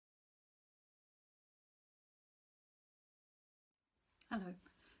Hello.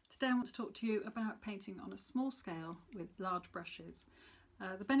 Today I want to talk to you about painting on a small scale with large brushes.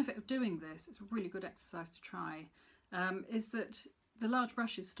 The benefit of doing this, it's a really good exercise to try, is that the large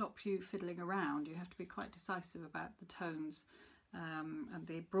brushes stop you fiddling around. You have to be quite decisive about the tones and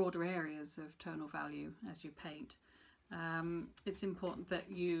the broader areas of tonal value as you paint. It's important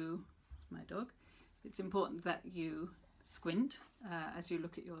that you, my dog, it's important that you squint as you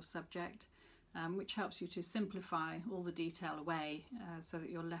look at your subject. Which helps you to simplify all the detail away so that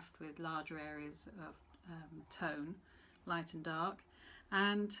you're left with larger areas of tone, light and dark.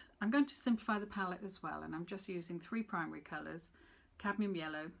 And I'm going to simplify the palette as well, and I'm just using three primary colours: cadmium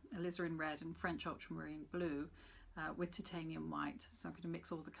yellow, alizarin red and French ultramarine blue with titanium white. So I'm going to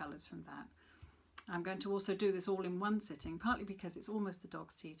mix all the colours from that. I'm going to also do this all in one sitting, partly because it's almost the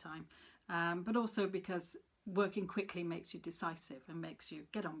dog's tea time, but also because working quickly makes you decisive and makes you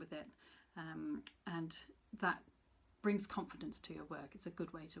get on with it. And that brings confidence to your work. It's a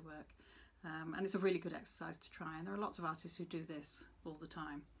good way to work, and it's a really good exercise to try, and there are lots of artists who do this all the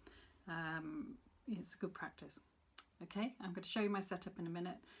time. It's a good practice. Okay, I'm going to show you my setup in a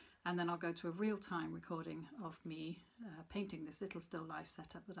minute, and then I'll go to a real-time recording of me painting this little still life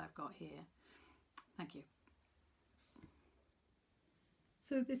setup that I've got here. Thank you.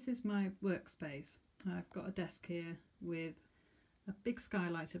 So this is my workspace. I've got a desk here with a big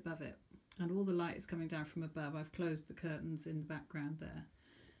skylight above it, and all the light is coming down from above. I've closed the curtains in the background there.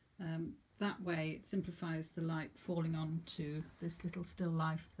 That way it simplifies the light falling onto this little still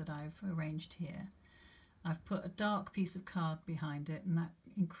life that I've arranged here. I've put a dark piece of card behind it, and that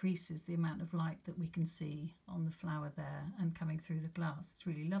increases the amount of light that we can see on the flower there and coming through the glass. It's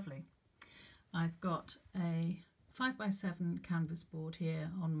really lovely. I've got a 5x7 canvas board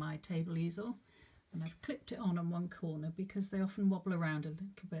here on my table easel, and I've clipped it on one corner because they often wobble around a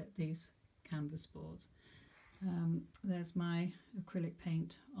little bit, these canvas boards. There's my acrylic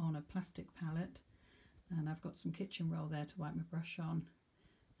paint on a plastic palette, and I've got some kitchen roll there to wipe my brush on,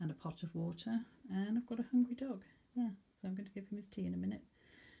 and a pot of water, and I've got a hungry dog. Yeah, so I'm going to give him his tea in a minute.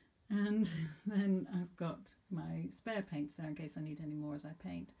 And then I've got my spare paints there in case I need any more as I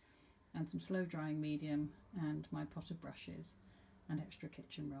paint, and some slow drying medium, and my pot of brushes, and extra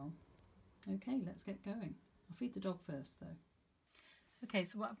kitchen roll. Okay, let's get going. I'll feed the dog first though. Okay,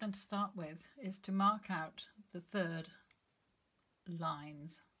 so what I've done to start with is to mark out the third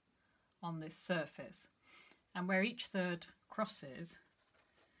lines on this surface, and where each third crosses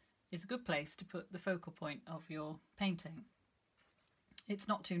is a good place to put the focal point of your painting. It's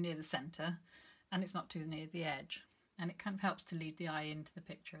not too near the centre and it's not too near the edge, and it kind of helps to lead the eye into the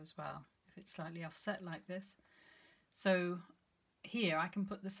picture as well if it's slightly offset like this. So here I can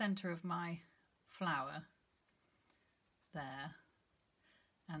put the centre of my flower there,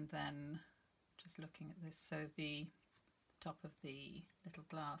 and then just looking at this, so the top of the little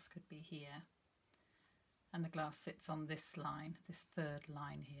glass could be here, and the glass sits on this line, this third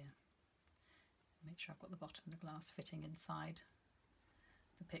line here. Make sure I've got the bottom of the glass fitting inside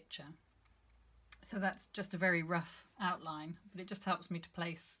the picture. So that's just a very rough outline, but it just helps me to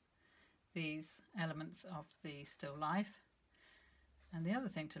place these elements of the still life. And the other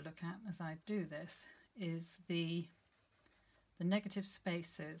thing to look at as I do this is the negative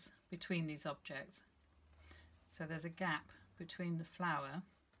spaces between these objects. So there's a gap between the flower.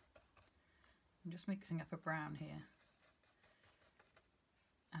 I'm just mixing up a brown here.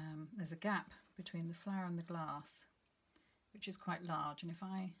 There's a gap between the flower and the glass, which is quite large, and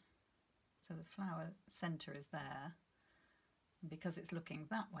so the flower centre is there, and because it's looking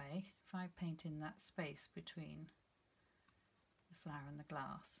that way, if I paint in that space between the flower and the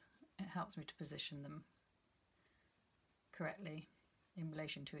glass, it helps me to position them correctly in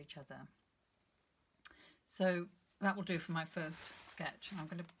relation to each other. So that will do for my first sketch. I'm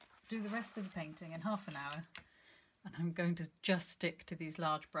going to do the rest of the painting in half an hour, and I'm going to just stick to these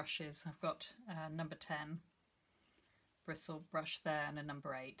large brushes. I've got a number 10 bristle brush there and a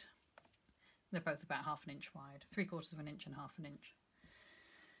number 8. They're both about ½ inch wide, 3/4 of an inch and ½ inch.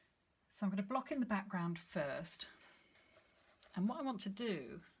 So I'm going to block in the background first. And what I want to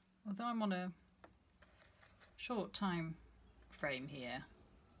do, although I'm on a short time frame here,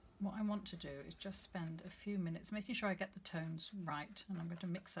 what I want to do is just spend a few minutes making sure I get the tones right, and I'm going to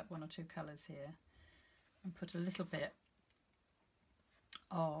mix up 1 or 2 colours here and put a little bit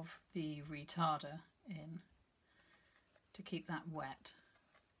of the retarder in to keep that wet.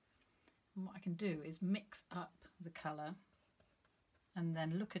 And what I can do is mix up the colour and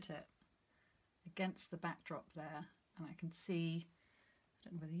then look at it against the backdrop there, and I can see, I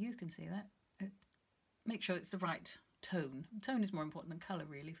don't know whether you can see that, make sure it's the right tone. Tone is more important than colour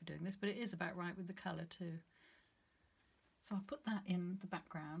really for doing this, but it is about right with the colour too. So I'll put that in the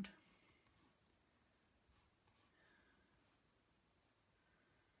background.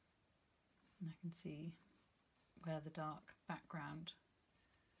 And I can see where the dark background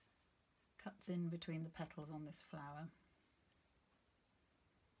cuts in between the petals on this flower.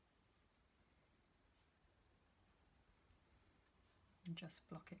 And just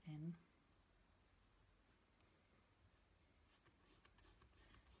block it in.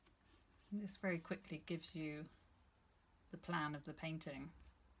 And this very quickly gives you the plan of the painting.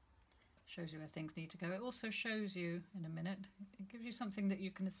 Shows you where things need to go. It also shows you, in a minute, it gives you something that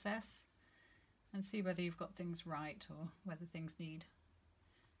you can assess and see whether you've got things right or whether things need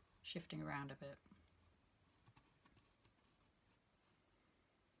shifting around a bit.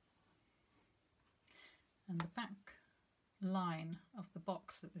 And the back line of the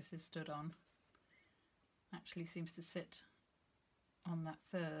box that this is stood on actually seems to sit on that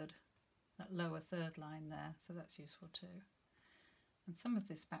lower third line there, so that's useful too. And some of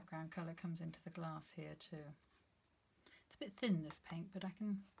this background colour comes into the glass here too. It's a bit thin, this paint, but I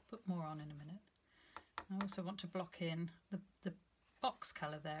can put more on in a minute. I also want to block in the box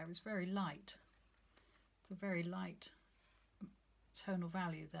colour there is very light. It's a very light tonal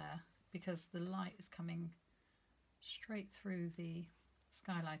value there because the light is coming straight through the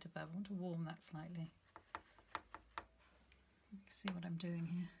skylight above. I want to warm that slightly. You can see what I'm doing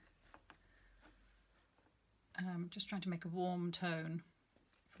here. Just trying to make a warm tone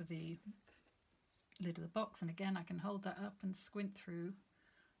for the lid of the box, and again I can hold that up and squint through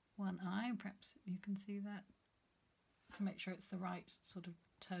one eye, perhaps you can see that, to make sure it's the right sort of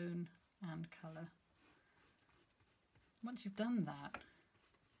tone and colour. Once you've done that,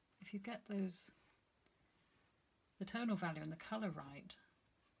 if you get the tonal value and the colour right,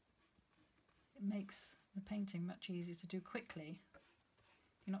 it makes the painting much easier to do quickly.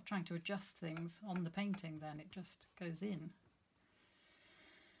 You're not trying to adjust things on the painting then, it just goes in.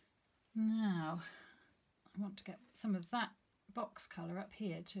 Now I want to get some of that box colour up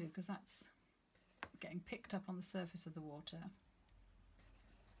here too, because that's getting picked up on the surface of the water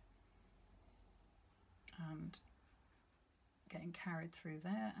and getting carried through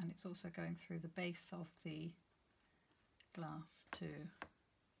there, and it's also going through the base of the glass too,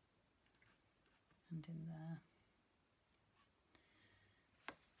 and in there.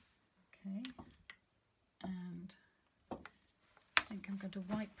 Okay, and I think I'm going to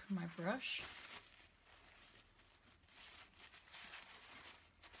wipe my brush.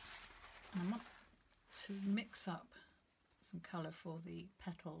 And I want to mix up some colour for the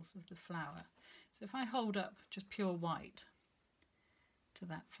petals of the flower. So if I hold up just pure white to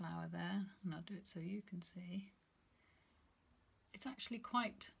that flower there, and I'll do it so you can see, it's actually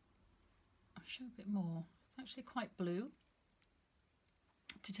quite, I'll show a bit more, it's actually quite blue.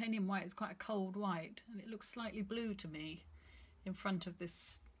 Titanium white is quite a cold white, and it looks slightly blue to me in front of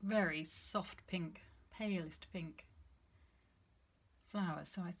this very soft pink, palest pink flower.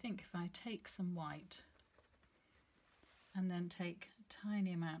 So I think if I take some white and then take a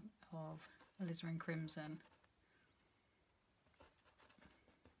tiny amount of alizarin crimson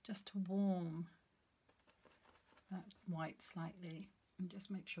just to warm that white slightly, and just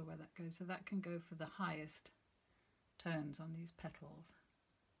make sure where that goes, so that can go for the highest tones on these petals.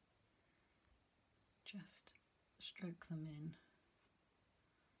 Just stroke them in.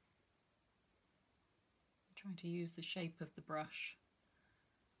 I'm trying to use the shape of the brush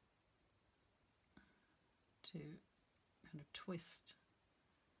to kind of twist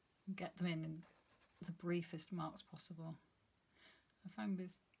and get them in the briefest marks possible. I find with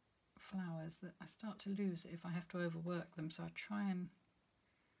flowers that I start to lose it if I have to overwork them, so I try and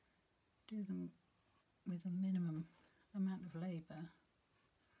do them with a minimum amount of labour.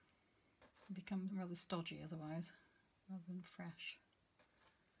 It becomes rather stodgy otherwise, rather than fresh.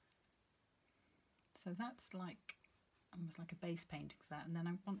 So that's like almost like a base painting for that, and then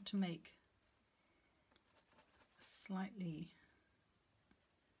I want to make a slightly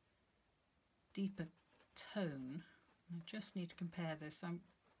deeper tone. I just need to compare this. So I'm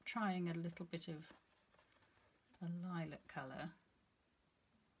trying a little bit of a lilac colour,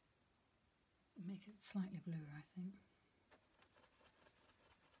 make it slightly bluer, I think.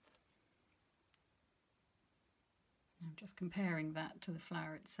 I'm just comparing that to the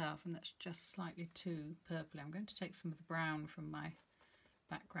flower itself, and that's just slightly too purpley. I'm going to take some of the brown from my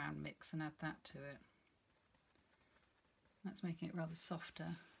background mix and add that to it. That's making it rather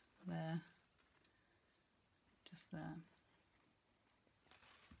softer there, just there.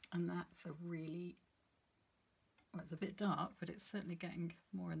 And that's a really, well, it's a bit dark, but it's certainly getting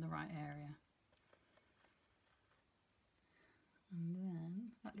more in the right area. And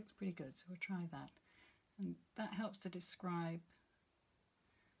then that looks pretty good, so we'll try that. and that helps to describe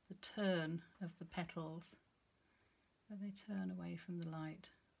the turn of the petals, where they turn away from the light.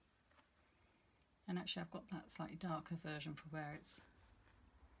 And actually I've got that slightly darker version for where it's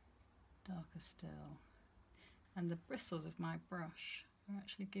darker still. And the bristles of my brush are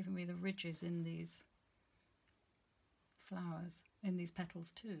actually giving me the ridges in these flowers, in these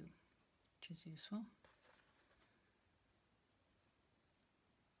petals too, which is useful.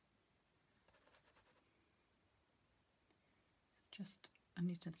 Just, I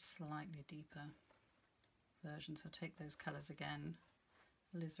need a slightly deeper version, so I'll take those colours again,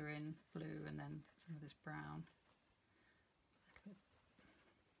 alizarin blue, and then some of this brown.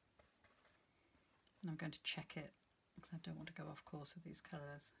 And I'm going to check it because I don't want to go off course with these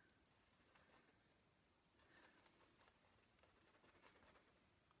colours.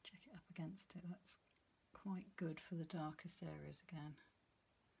 Check it up against it, that's quite good for the darkest areas again.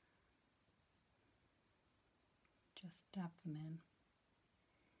 Just dab them in.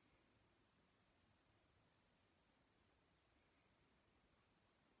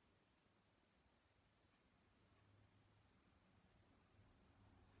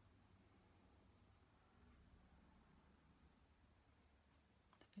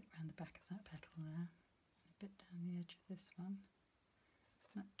 A bit around the back of that petal there, a bit down the edge of this one.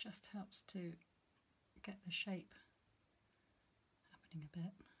 That just helps to get the shape happening a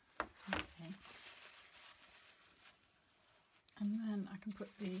bit. Okay. And then I can put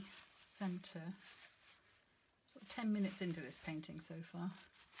the centre, sort of 10 minutes into this painting so far.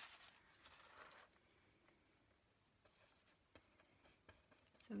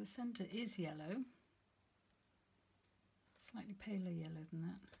 So the centre is yellow, slightly paler yellow than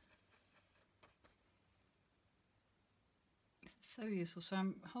that. This is so useful. So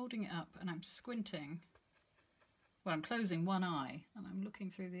I'm holding it up and I'm squinting. Well, I'm closing one eye and I'm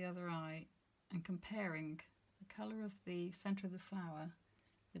looking through the other eye and comparing the colour of the centre of the flower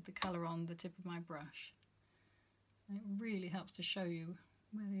with the colour on the tip of my brush. And it really helps to show you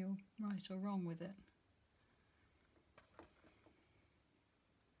whether you're right or wrong with it.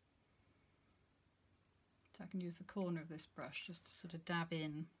 So I can use the corner of this brush just to sort of dab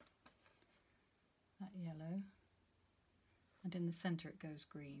in that yellow. And in the centre it goes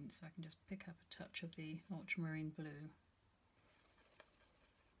green, so I can just pick up a touch of the ultramarine blue.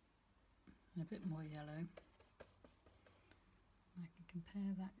 And a bit more yellow. I can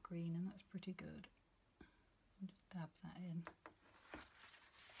compare that green, and that's pretty good. I'll just dab that in.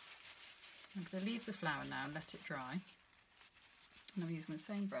 I'm going to leave the flower now and let it dry. And I'm using the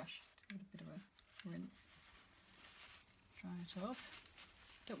same brush to give it a bit of a rinse. Dry it off.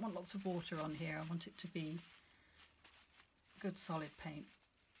 Don't want lots of water on here, I want it to be good solid paint.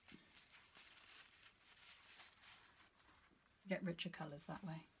 Get richer colours that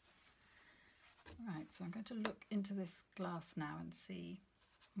way. Right, so I'm going to look into this glass now and see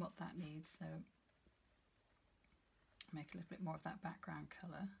what that needs. So make a little bit more of that background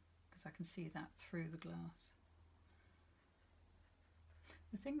colour because I can see that through the glass.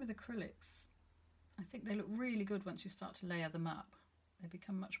 The thing with acrylics, I think they look really good once you start to layer them up. They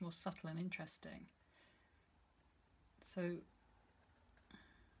become much more subtle and interesting. So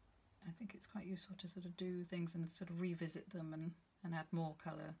I think it's quite useful to sort of do things and sort of revisit them and add more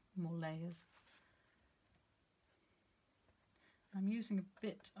colour, more layers. I'm using a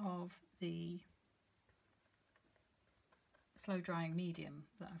bit of the slow drying medium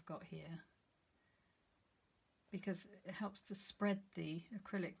that I've got here because it helps to spread the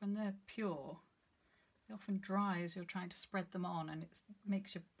acrylic. When they're pure, they often dry as you're trying to spread them on, and it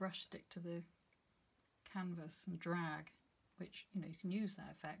makes your brush stick to the canvas and drag, which, you know, you can use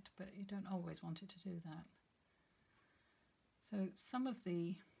that effect, but you don't always want it to do that. So some of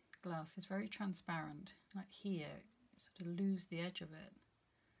the glass is very transparent, like here, you sort of lose the edge of it.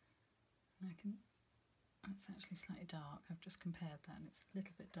 And I can, that's actually slightly dark, I've just compared that and it's a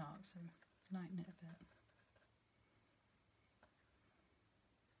little bit dark, so lighten it a bit.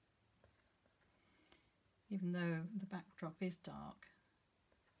 Even though the backdrop is dark,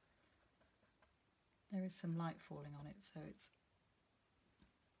 there is some light falling on it, so it's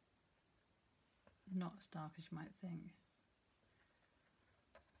not as dark as you might think.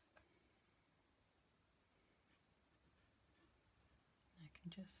 I can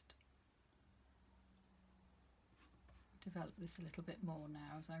just develop this a little bit more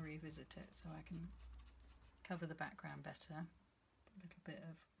now as I revisit it, so I can cover the background better. Put a little bit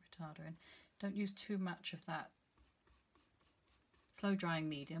of retarder in. Don't use too much of that slow drying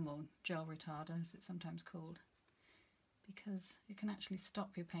medium, or gel retarder as it's sometimes called, because it can actually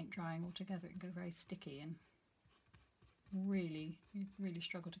stop your paint drying altogether. It can go very sticky and you really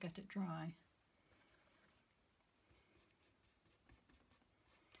struggle to get it dry.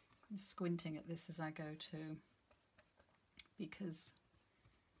 I'm squinting at this as I go too, because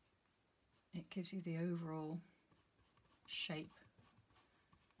it gives you the overall shape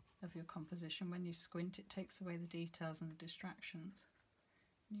of your composition. When you squint, it takes away the details and the distractions,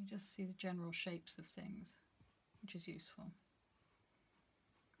 and you just see the general shapes of things, which is useful.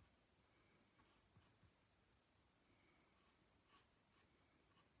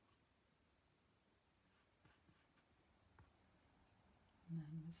 And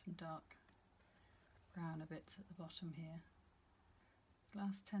then there's some dark browner bits at the bottom here.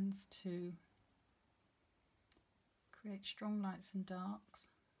 Glass tends to create strong lights and darks,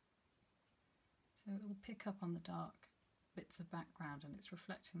 so it will pick up on the dark bits of background and it's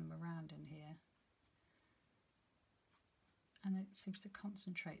reflecting them around in here, and it seems to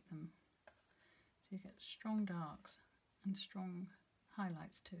concentrate them, so you get strong darks and strong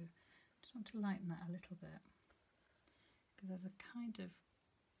highlights too. Just want to lighten that a little bit, because there's a kind of,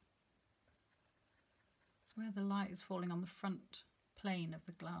 it's where the light is falling on the front plane of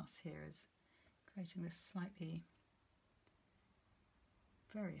the glass here is creating this slightly,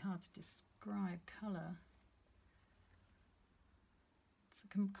 very hard to describe colour. It's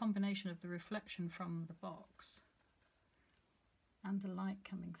a combination of the reflection from the box and the light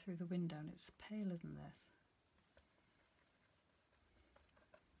coming through the window, and it's paler than this.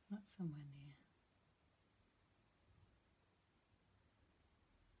 That's somewhere near.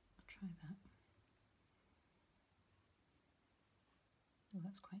 I'll try that. Oh,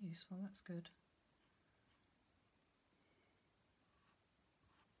 that's quite useful, that's good.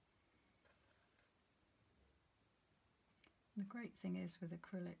 The great thing is with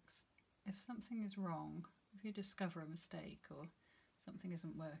acrylics, if something is wrong, if you discover a mistake or something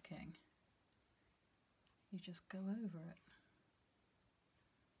isn't working, you just go over it,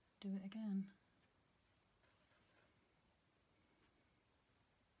 do it again.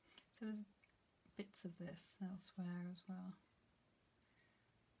 So there's bits of this elsewhere as well.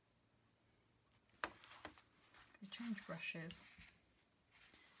 Change brushes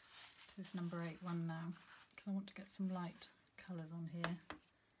to this number 8 one now, because I want to get some light colours on here.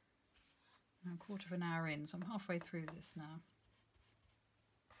 I'm a quarter of an hour in, so I'm halfway through this now.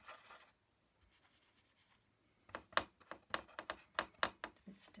 It's a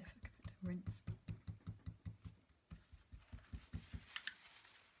bit stiff, I could rinse.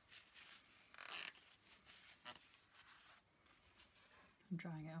 I'm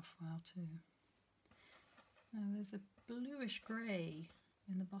drying it off well too. Now there's a bluish grey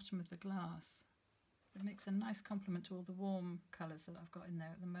in the bottom of the glass that makes a nice complement to all the warm colours that I've got in there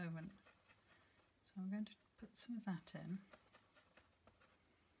at the moment. So I'm going to put some of that in.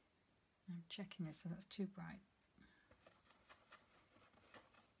 I'm checking this, so that's too bright.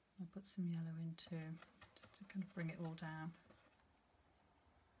 I'll put some yellow in too, just to kind of bring it all down.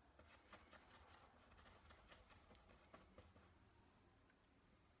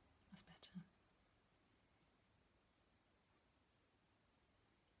 That's better.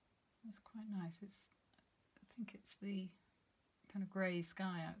 That's quite nice. I think it's the kind of grey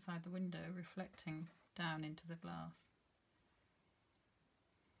sky outside the window reflecting down into the glass.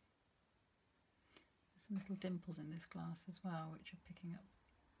 There's some little dimples in this glass as well, which are picking up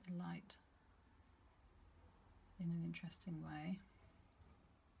the light in an interesting way.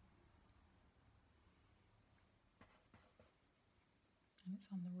 And it's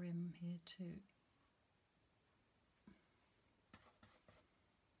on the rim here too.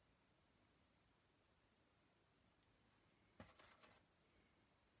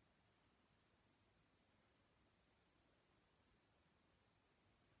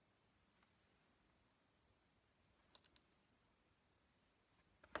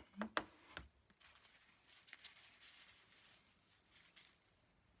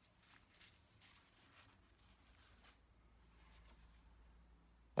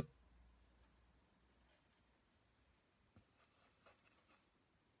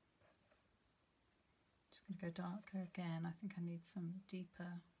 Just going to go darker again. I think I need some deeper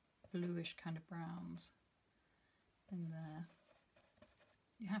bluish kind of browns in there.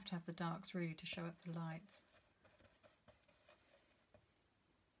 You have to have the darks really to show up the lights.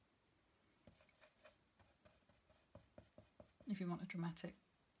 If you want a dramatic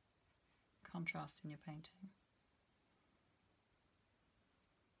contrast in your painting.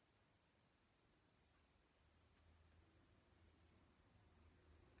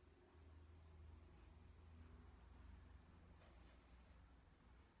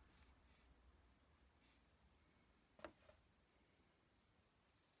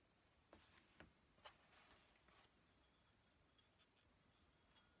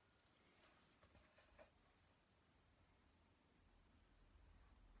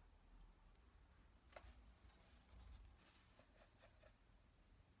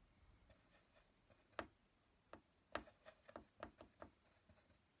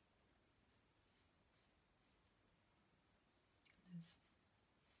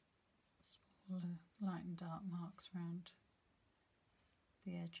 little light and dark marks around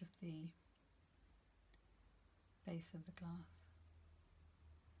the edge of the base of the glass.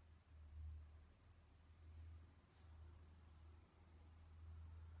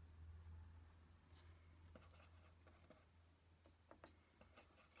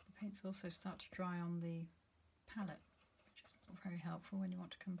 The paints also start to dry on the palette, which is not very helpful when you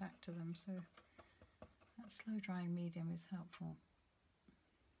want to come back to them, so that slow drying medium is helpful.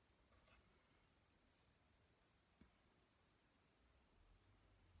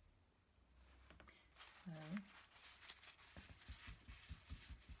 So I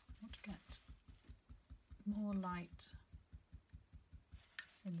want to get more light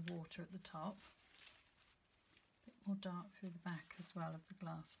in the water at the top, a bit more dark through the back as well of the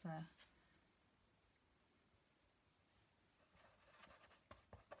glass there.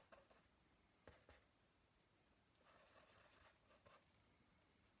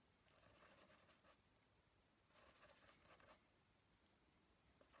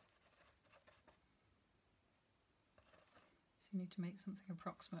 You need to make something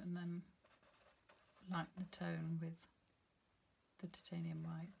approximate and then lighten the tone with the titanium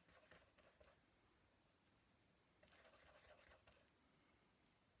white.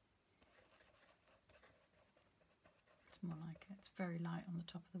 It's more like it. It's very light on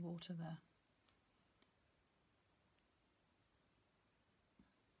the top of the water there.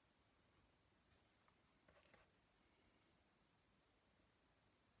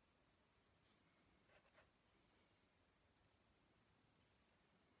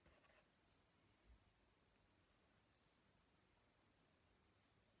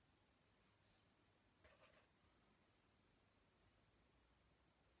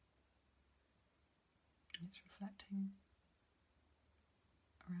 It's reflecting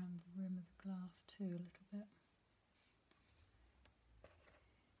around the rim of the glass too a little bit.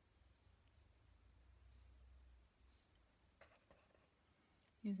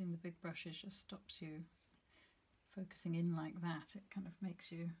 Using the big brushes just stops you focusing in like that. It kind of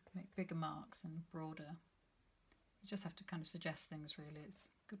makes you make bigger marks and broader. You just have to kind of suggest things really. It's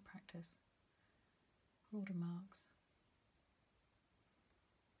good practice. Broader marks.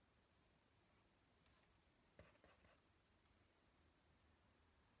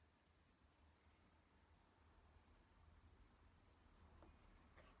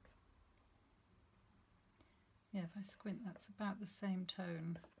 Yeah, if I squint, that's about the same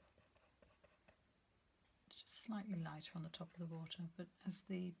tone. It's just slightly lighter on the top of the water, but as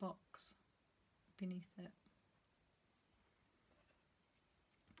the box beneath it,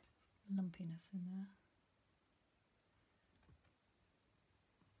 lumpiness in there.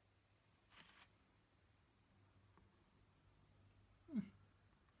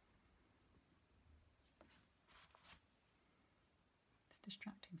 It's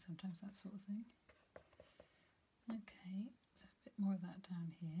distracting sometimes, that sort of thing. Okay, so a bit more of that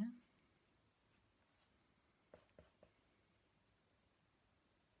down here.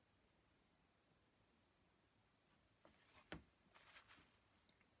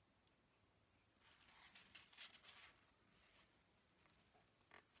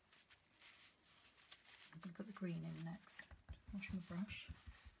 I'm going to put the green in next. Wash my brush.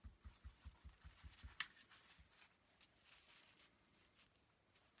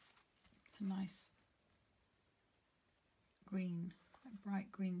 It's a nice green, quite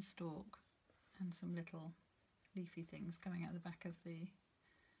bright green stalk and some little leafy things coming out the back of the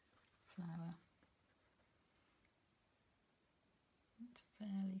flower. It's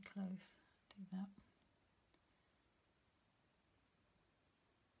fairly close. Do that.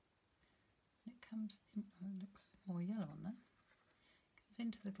 And it comes in, oh, it looks more yellow on there. It goes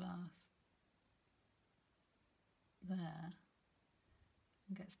into the glass there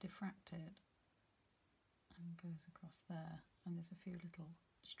and gets diffracted and goes across there, and there's a few little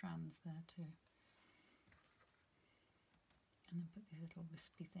strands there too. And then put these little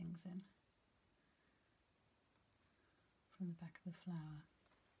wispy things in from the back of the flower.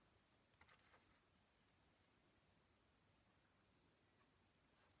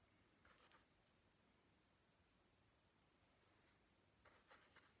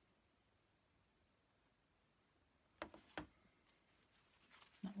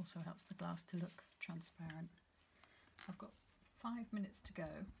 That also helps the glass to look transparent. I've got 5 minutes to go,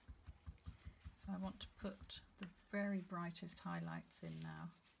 so I want to put the very brightest highlights in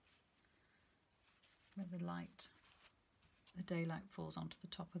now, where the light, the daylight falls onto the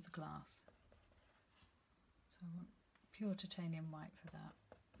top of the glass. So I want pure titanium white for that.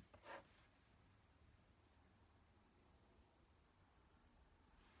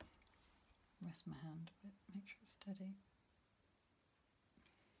 Rest my hand a bit, make sure it's steady.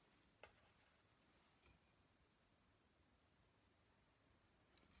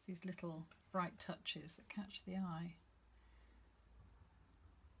 these little bright touches that catch the eye.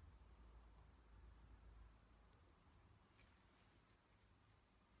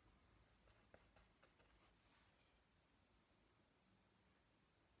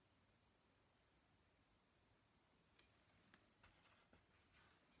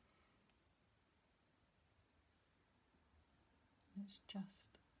 It's just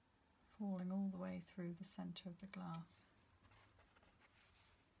falling all the way through the centre of the glass,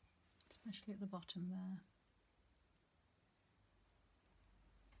 especially at the bottom there.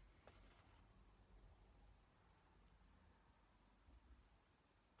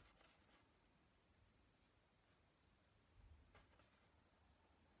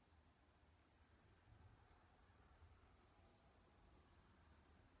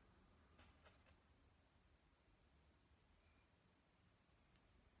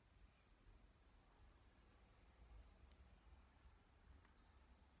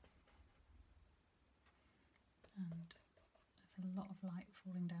 And there's a lot of light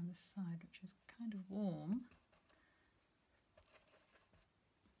falling down this side, which is kind of warm.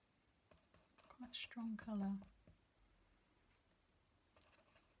 Quite strong colour.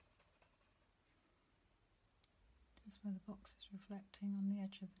 Just where the box is reflecting on the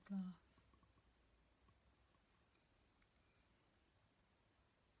edge of the glass.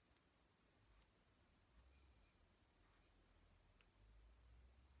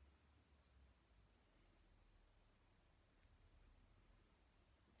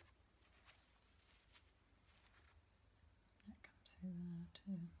 That comes through there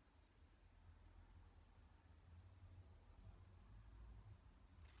too.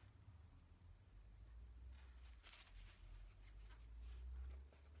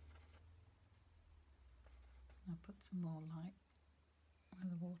 I'll put some more light where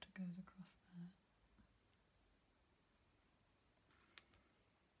the water goes across there.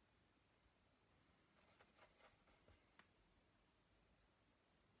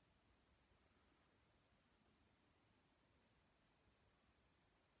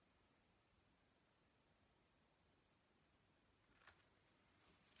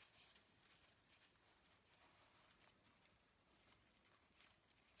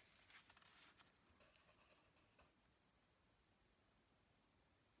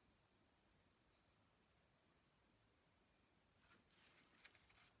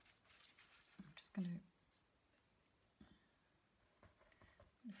 I'm just going to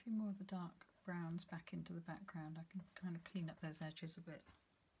put a few more of the dark browns back into the background. I can kind of clean up those edges a bit.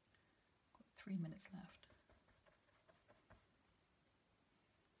 Got 3 minutes left.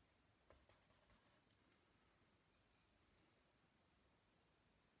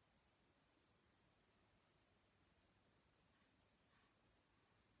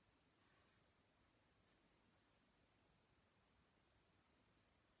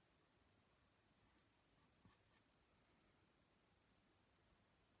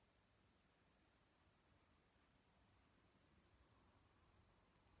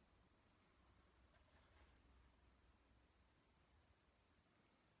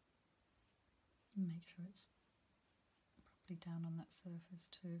 Make sure it's properly down on that surface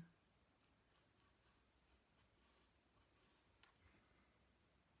too.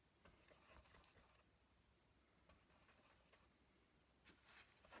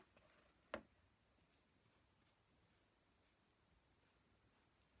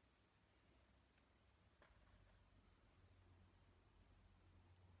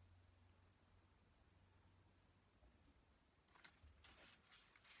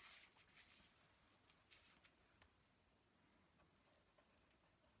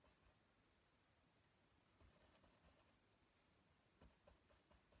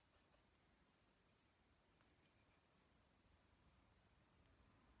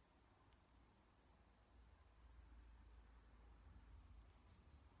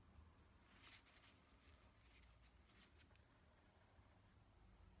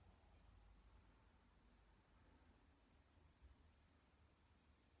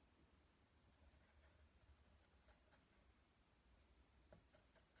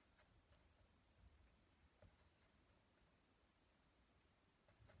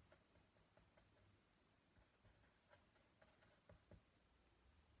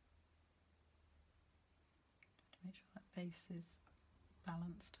 Make sure that base is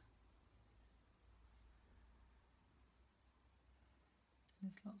balanced.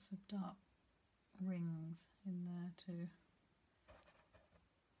 There's lots of dark rings in there too.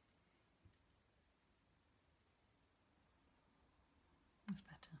 That's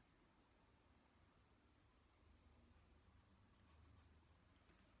better.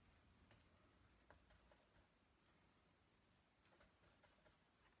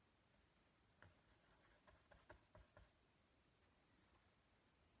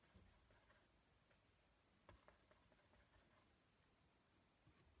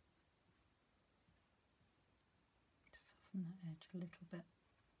 soften that edge a little bit.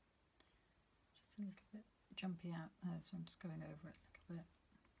 Just a little bit jumpy out there, so I'm just going over it a little bit.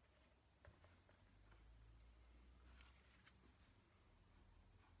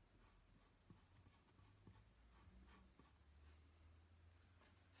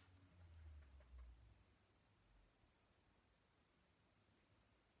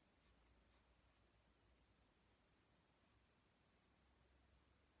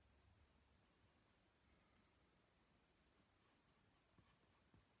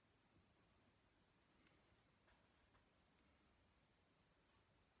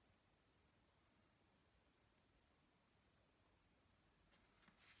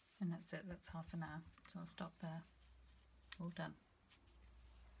 And that's it, that's half an hour, so I'll stop there. All done.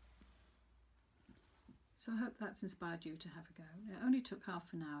 So I hope that's inspired you to have a go. It only took half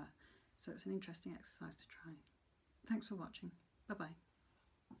an hour, so it's an interesting exercise to try. Thanks for watching. Bye bye.